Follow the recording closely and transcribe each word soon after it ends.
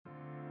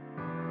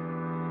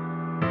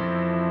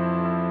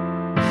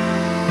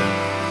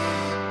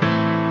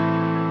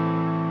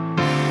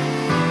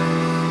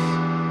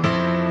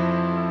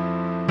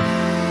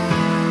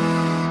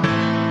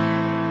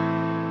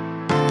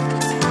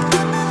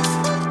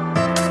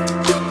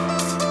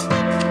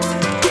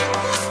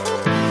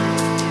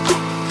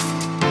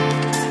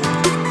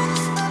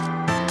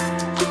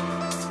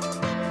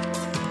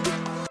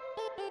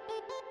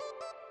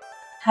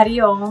Hari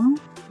Om,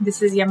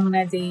 this is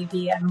Yamuna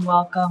Devi and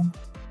welcome.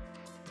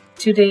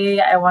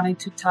 Today I wanted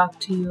to talk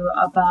to you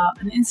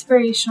about an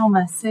inspirational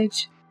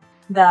message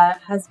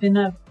that has been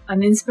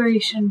an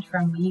inspiration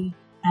for me,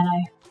 and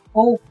I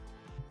hope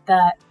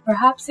that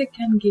perhaps it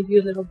can give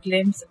you a little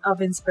glimpse of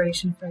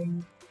inspiration for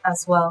you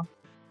as well.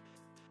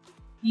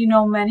 You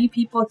know, many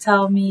people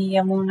tell me,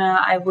 Yamuna,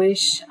 I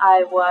wish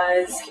I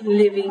was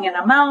living in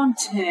a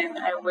mountain.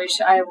 I wish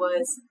I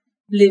was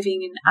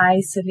living in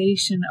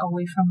isolation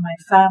away from my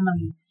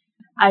family.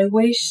 I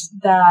wish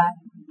that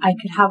I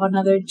could have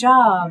another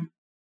job.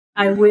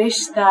 I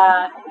wish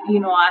that,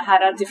 I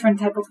had a different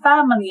type of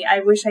family. I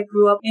wish I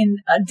grew up in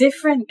a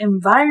different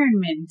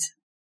environment.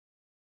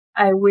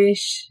 I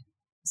wish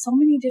so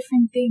many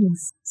different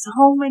things.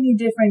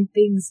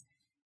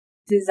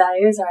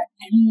 Desires are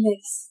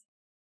endless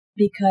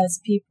because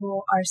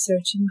people are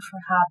searching for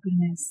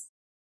happiness.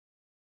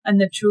 And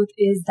the truth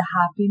is, the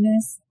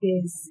happiness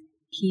is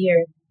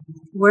here,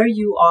 where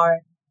you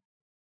are.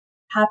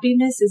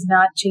 Happiness is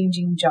not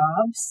changing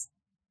jobs.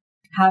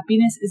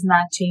 Happiness is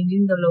not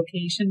changing the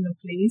location, the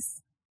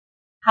place.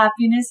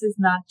 Happiness is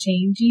not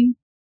changing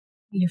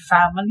your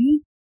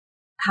family.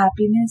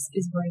 Happiness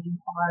is where you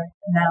are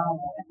now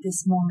at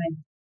this moment.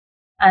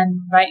 And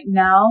right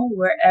now,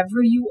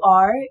 wherever you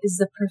are is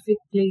the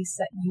perfect place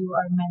that you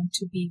are meant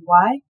to be.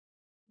 Why?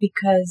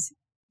 Because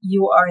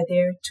you are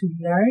there to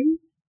learn.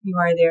 You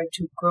are there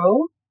to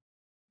grow.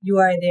 You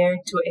are there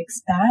to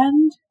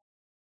expand.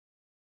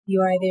 You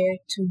are there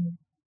to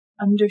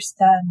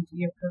understand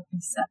your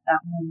purpose at that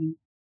moment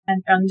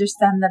and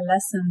understand the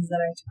lessons that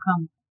are to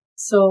come.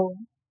 So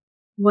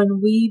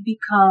when we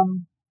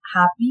become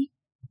happy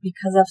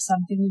because of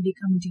something, we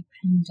become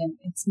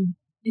dependent.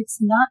 It's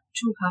not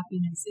true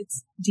happiness.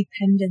 It's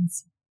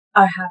dependency.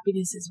 Our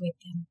happiness is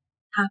within.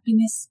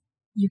 Happiness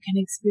you can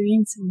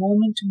experience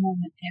moment to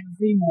moment,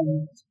 every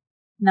moment.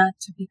 Not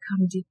to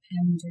become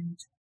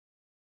dependent.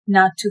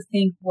 Not to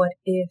think what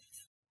if,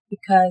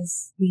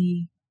 because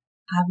we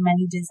have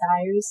many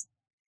desires.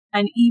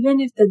 And even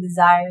if the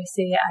desire,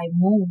 say I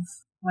move,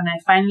 when I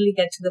finally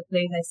get to the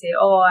place, I say,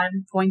 oh,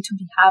 I'm going to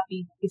be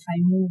happy if I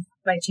move,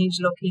 if I change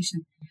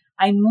location.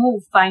 I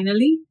move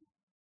finally,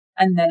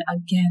 and then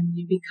again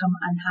you become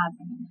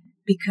unhappy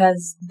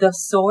because the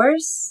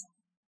source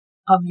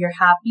of your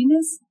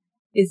happiness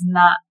is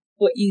not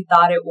what you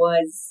thought it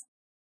was.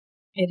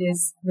 It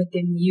is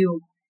within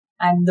you,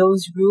 and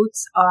those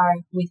roots are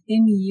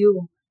within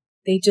you.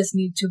 They just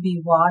need to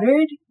be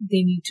watered.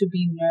 They need to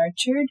be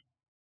nurtured.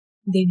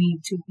 They need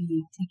to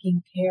be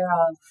taken care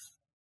of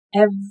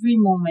every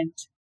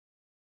moment.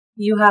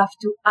 You have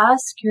to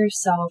ask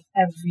yourself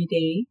every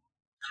day,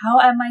 how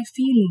am I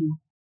feeling?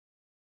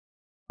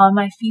 How am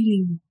I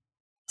feeling?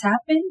 Tap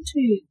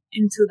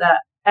into that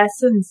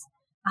essence.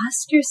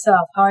 Ask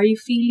yourself, how are you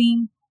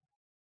feeling?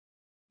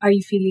 Are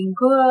you feeling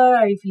good?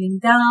 Are you feeling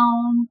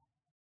down?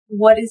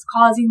 What is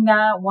causing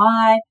that?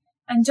 Why?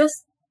 And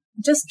just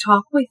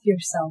talk with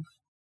yourself.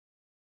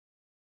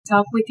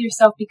 Talk with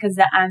yourself because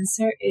the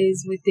answer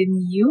is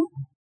within you.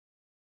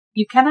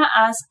 You cannot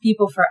ask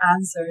people for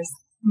answers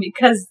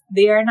because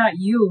they are not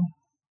you.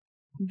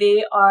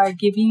 They are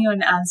giving you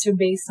an answer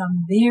based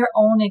on their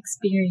own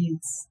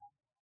experience.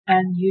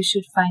 And you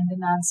should find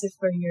an answer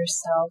for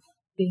yourself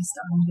based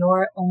on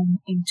your own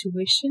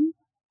intuition,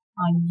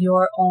 on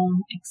your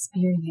own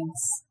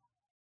experience.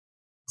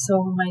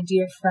 So, my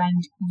dear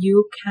friend,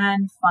 you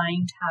can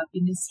find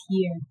happiness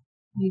here.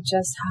 You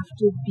just have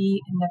to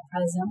be in the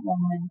present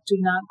moment. Do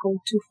not go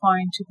too far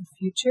into the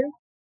future.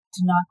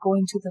 Do not go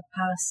into the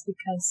past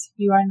because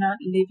you are not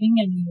living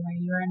anywhere.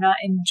 You are not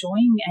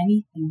enjoying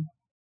anything.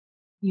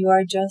 You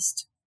are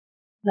just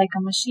like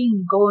a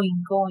machine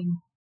going.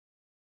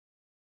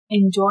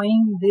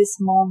 Enjoying this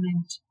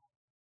moment,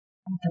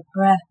 the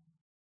breath,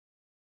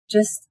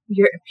 just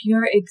your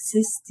pure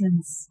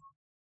existence.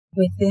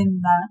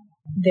 Within that,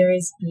 there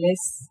is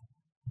bliss,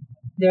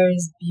 there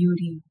is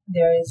beauty,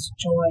 there is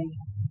joy,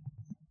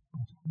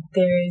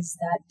 there is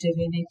that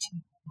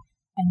divinity,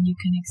 and you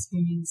can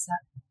experience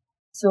that.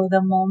 So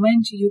the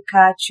moment you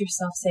catch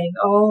yourself saying,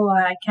 oh,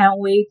 I can't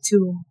wait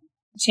to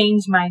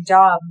change my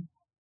job,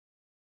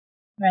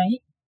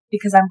 right?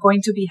 Because I'm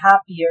going to be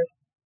happier.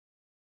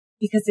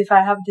 Because if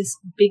I have this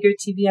bigger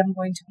TV, I'm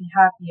going to be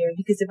happier.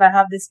 Because if I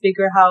have this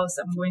bigger house,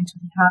 I'm going to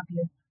be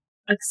happier.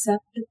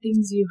 Accept the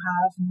things you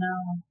have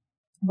now.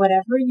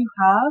 Whatever you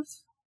have,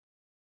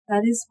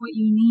 that is what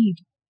you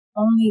need.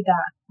 Only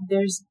that.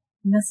 There's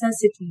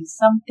necessities,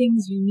 some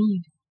things you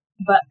need.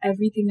 But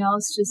everything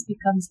else just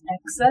becomes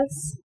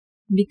excess,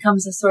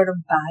 becomes a sort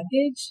of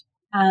baggage,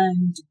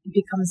 and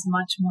becomes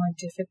much more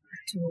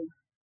difficult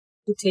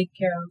to take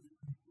care of.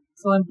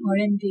 So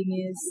important thing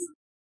is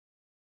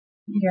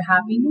your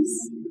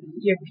happiness,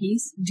 your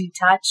peace,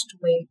 detached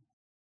way.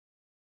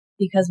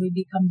 Because we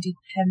become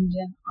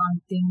dependent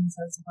on things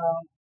as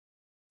well.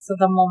 So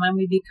the moment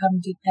we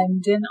become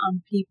dependent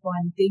on people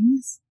and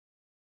things,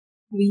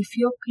 we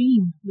feel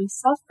pain, we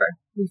suffer,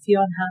 we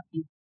feel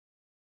unhappy.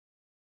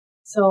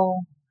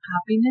 So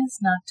happiness,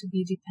 not to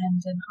be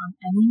dependent on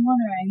anyone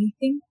or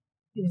anything,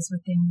 it is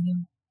within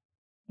you.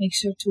 Make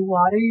sure to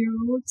water your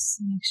roots.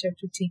 Make sure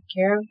to take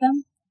care of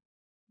them.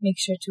 Make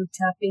sure to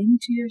tap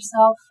into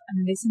yourself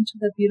and listen to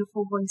the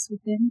beautiful voice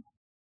within,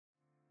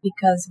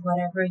 because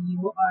whatever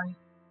you are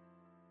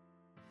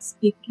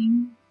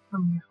speaking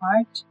from your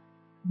heart,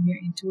 from your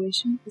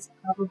intuition, is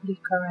probably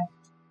correct.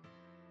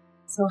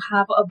 So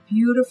have a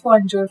beautiful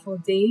and joyful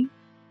day.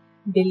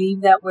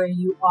 Believe that where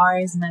you are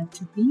is meant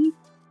to be,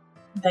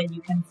 that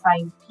you can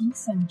find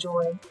peace and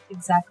joy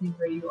exactly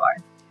where you are.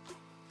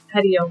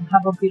 Hari Om.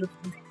 Have a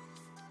beautiful day.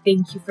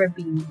 Thank you for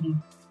being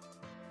here.